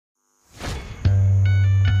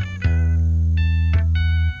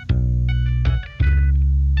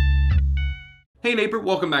Hey neighbor,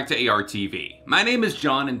 welcome back to ARTV. My name is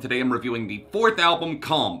John and today I'm reviewing the fourth album,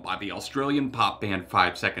 Calm, by the Australian pop band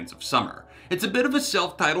 5 Seconds of Summer. It's a bit of a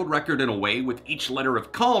self-titled record in a way, with each letter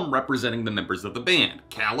of Calm representing the members of the band: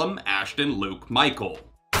 Calum, Ashton, Luke, Michael.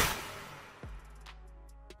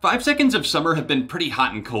 5 Seconds of Summer have been pretty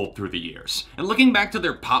hot and cold through the years, and looking back to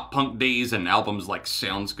their pop-punk days and albums like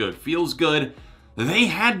Sounds Good, Feels Good, they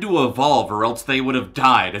had to evolve or else they would have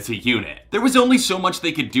died as a unit. There was only so much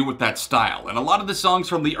they could do with that style, and a lot of the songs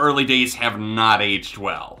from the early days have not aged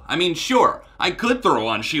well. I mean, sure, I could throw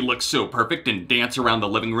on She Looks So Perfect and dance around the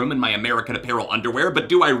living room in my American Apparel underwear, but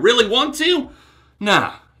do I really want to?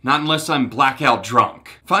 Nah. Not unless I'm blackout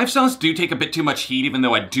drunk. Five songs do take a bit too much heat, even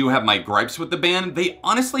though I do have my gripes with the band. They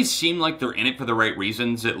honestly seem like they're in it for the right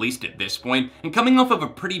reasons, at least at this point. And coming off of a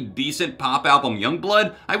pretty decent pop album,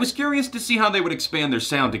 Youngblood, I was curious to see how they would expand their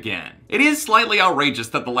sound again. It is slightly outrageous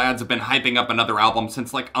that the lads have been hyping up another album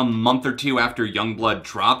since like a month or two after Youngblood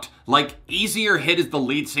dropped. Like, Easier hit as the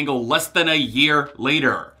lead single less than a year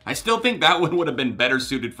later. I still think that one would have been better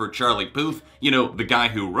suited for Charlie Puth, you know, the guy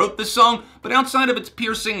who wrote the song, but outside of its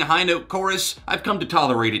piercing high-note chorus, I've come to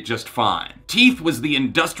tolerate it just fine. Teeth was the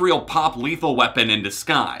industrial pop lethal weapon in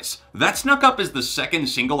disguise. That snuck up as the second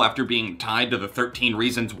single after being tied to the 13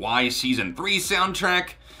 Reasons Why Season 3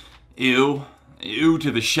 soundtrack. Ew. Ew to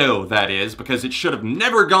the show, that is, because it should have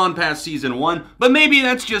never gone past Season 1, but maybe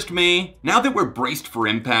that's just me. Now that we're braced for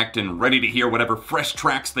impact and ready to hear whatever fresh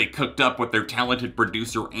tracks they cooked up with their talented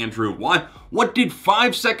producer Andrew Watt, what did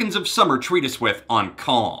 5 Seconds of Summer treat us with on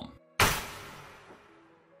Calm?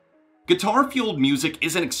 Guitar-fueled music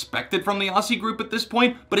isn't expected from the Aussie group at this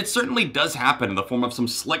point, but it certainly does happen in the form of some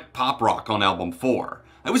slick pop rock on album 4.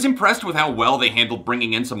 I was impressed with how well they handled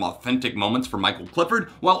bringing in some authentic moments from Michael Clifford,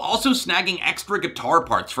 while also snagging extra guitar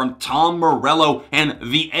parts from Tom Morello and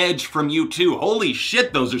The Edge from U2. Holy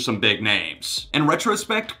shit, those are some big names. In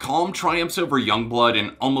retrospect, Calm triumphs over Youngblood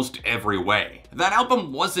in almost every way. That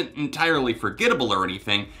album wasn't entirely forgettable or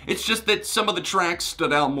anything, it's just that some of the tracks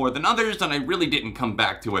stood out more than others and I really didn't come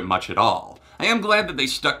back to it much at all. I am glad that they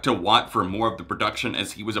stuck to Watt for more of the production,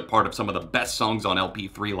 as he was a part of some of the best songs on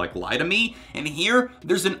LP3 like Lie to Me, and here,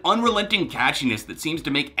 there's an unrelenting catchiness that seems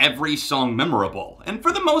to make every song memorable, and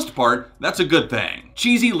for the most part, that's a good thing.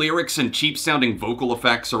 Cheesy lyrics and cheap-sounding vocal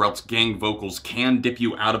effects or else gang vocals can dip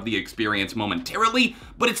you out of the experience momentarily,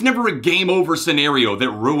 but it's never a game-over scenario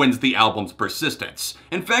that ruins the album's persistence.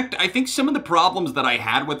 In fact, I think some of the problems that I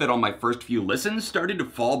had with it on my first few listens started to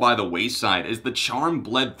fall by the wayside as the charm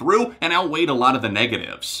bled through and outweighed a lot of the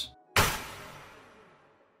negatives.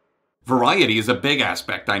 Variety is a big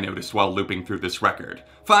aspect I noticed while looping through this record.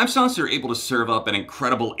 5 Sauce are able to serve up an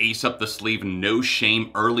incredible ace-up-the-sleeve no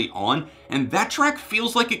shame early on, and that track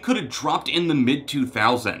feels like it could have dropped in the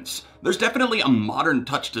mid-2000s. There's definitely a modern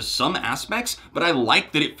touch to some aspects, but I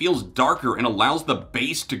like that it feels darker and allows the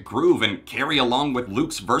bass to groove and carry along with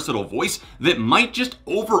Luke's versatile voice that might just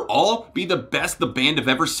overall be the best the band have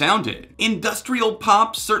ever sounded. Industrial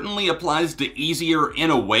pop certainly applies to Easier in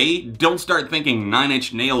a way. Don't start thinking 9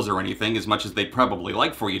 Inch Nails or anything, as much as they'd probably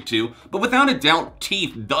like for you to, but without a doubt,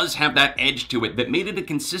 Teeth does have that edge to it that made it a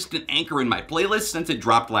consistent anchor in my playlist since it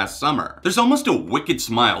dropped last summer. There's almost a wicked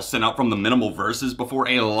smile sent out from the minimal verses before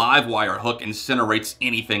a live wire hook incinerates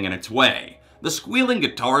anything in its way. The squealing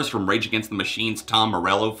guitars from Rage Against the Machine's Tom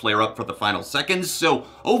Morello flare up for the final seconds, so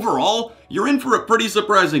overall, you're in for a pretty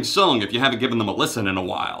surprising song if you haven't given them a listen in a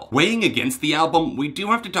while. Weighing against the album, we do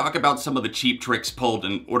have to talk about some of the cheap tricks pulled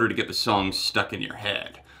in order to get the song stuck in your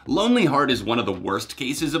head. Lonely Heart is one of the worst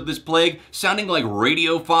cases of this plague, sounding like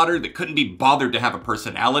radio fodder that couldn't be bothered to have a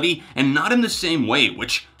personality, and not in the same way,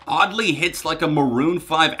 which oddly hits like a Maroon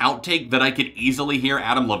 5 outtake that I could easily hear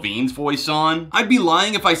Adam Levine's voice on. I'd be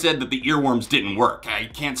lying if I said that the earworms didn't work. I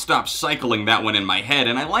can't stop cycling that one in my head,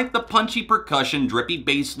 and I like the punchy percussion, drippy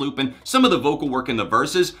bass loop, and some of the vocal work in the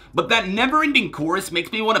verses, but that never-ending chorus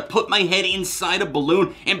makes me want to put my head inside a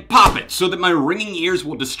balloon and pop it so that my ringing ears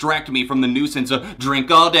will distract me from the nuisance of drink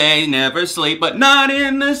all day, never sleep, but not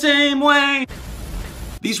in the same way.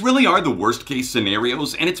 These really are the worst case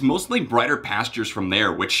scenarios, and it's mostly brighter pastures from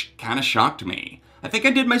there, which kinda shocked me. I think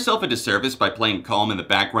I did myself a disservice by playing Calm in the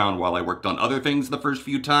background while I worked on other things the first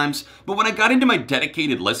few times, but when I got into my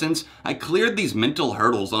dedicated listens, I cleared these mental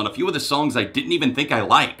hurdles on a few of the songs I didn't even think I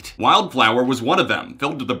liked. Wildflower was one of them,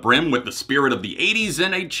 filled to the brim with the spirit of the 80s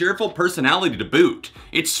and a cheerful personality to boot.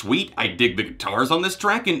 It's sweet, I dig the guitars on this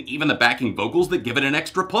track and even the backing vocals that give it an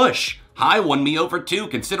extra push. High won me over too,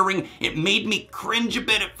 considering it made me cringe a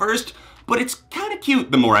bit at first, but it's kinda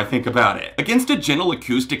cute the more I think about it. Against a gentle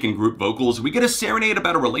acoustic and group vocals, we get a serenade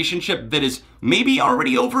about a relationship that is maybe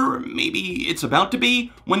already over, maybe it's about to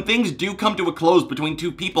be. When things do come to a close between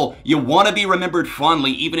two people, you want to be remembered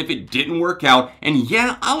fondly even if it didn't work out. And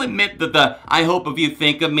yeah, I'll admit that the "I hope if you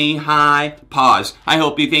think of me high" pause, "I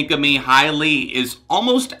hope you think of me highly" is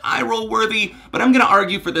almost eye-roll worthy, but I'm gonna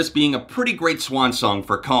argue for this being a pretty great swan song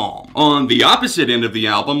for Calm. On the opposite end of the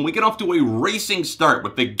album, we get off to a racing start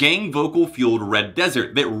with the gang vocal-fueled Red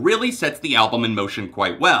Desert that really sets the album in motion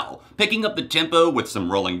quite well, picking up the tempo with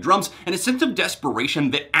some rolling drums and a sense of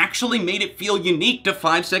desperation that actually made it feel unique to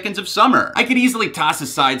 5 Seconds of Summer. I could easily toss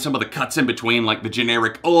aside some of the cuts in between, like the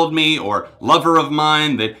generic "Old Me" or "Lover of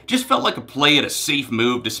Mine" that just felt like a play at a safe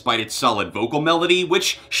move despite its solid vocal melody,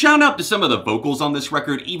 which shout out to some of the vocals on this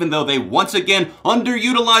record even though they once again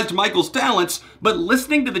underutilized Michael's talents, but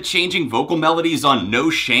listening to the changing vocal melodies on No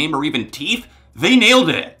Shame or even Teeth, they nailed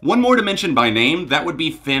it! One more to mention by name, that would be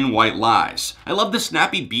Thin White Lies. I love the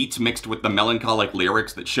snappy beats mixed with the melancholic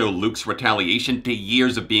lyrics that show Luke's retaliation to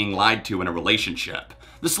years of being lied to in a relationship.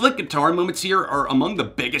 The slick guitar moments here are among the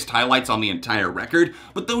biggest highlights on the entire record,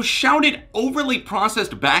 but those shouted, overly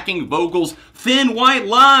processed backing vocals, Thin White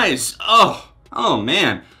Lies! Oh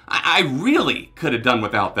man, I really could have done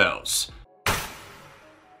without those.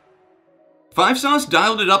 Five Sauce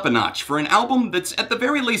dialed it up a notch for an album that's at the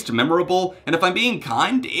very least memorable, and if I'm being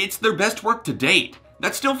kind, it's their best work to date.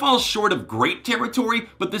 That still falls short of great territory,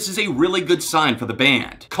 but this is a really good sign for the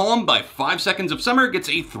band. Calm by 5 Seconds of Summer gets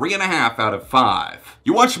a 3.5 out of 5.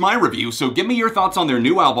 You watched my review, so give me your thoughts on their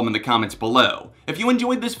new album in the comments below. If you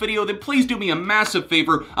enjoyed this video, then please do me a massive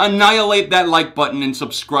favor, annihilate that like button and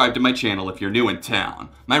subscribe to my channel if you're new in town.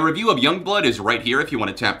 My review of Youngblood is right here if you want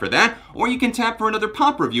to tap for that, or you can tap for another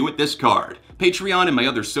pop review at this card. Patreon and my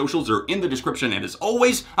other socials are in the description, and as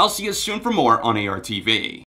always, I'll see you soon for more on ARTV.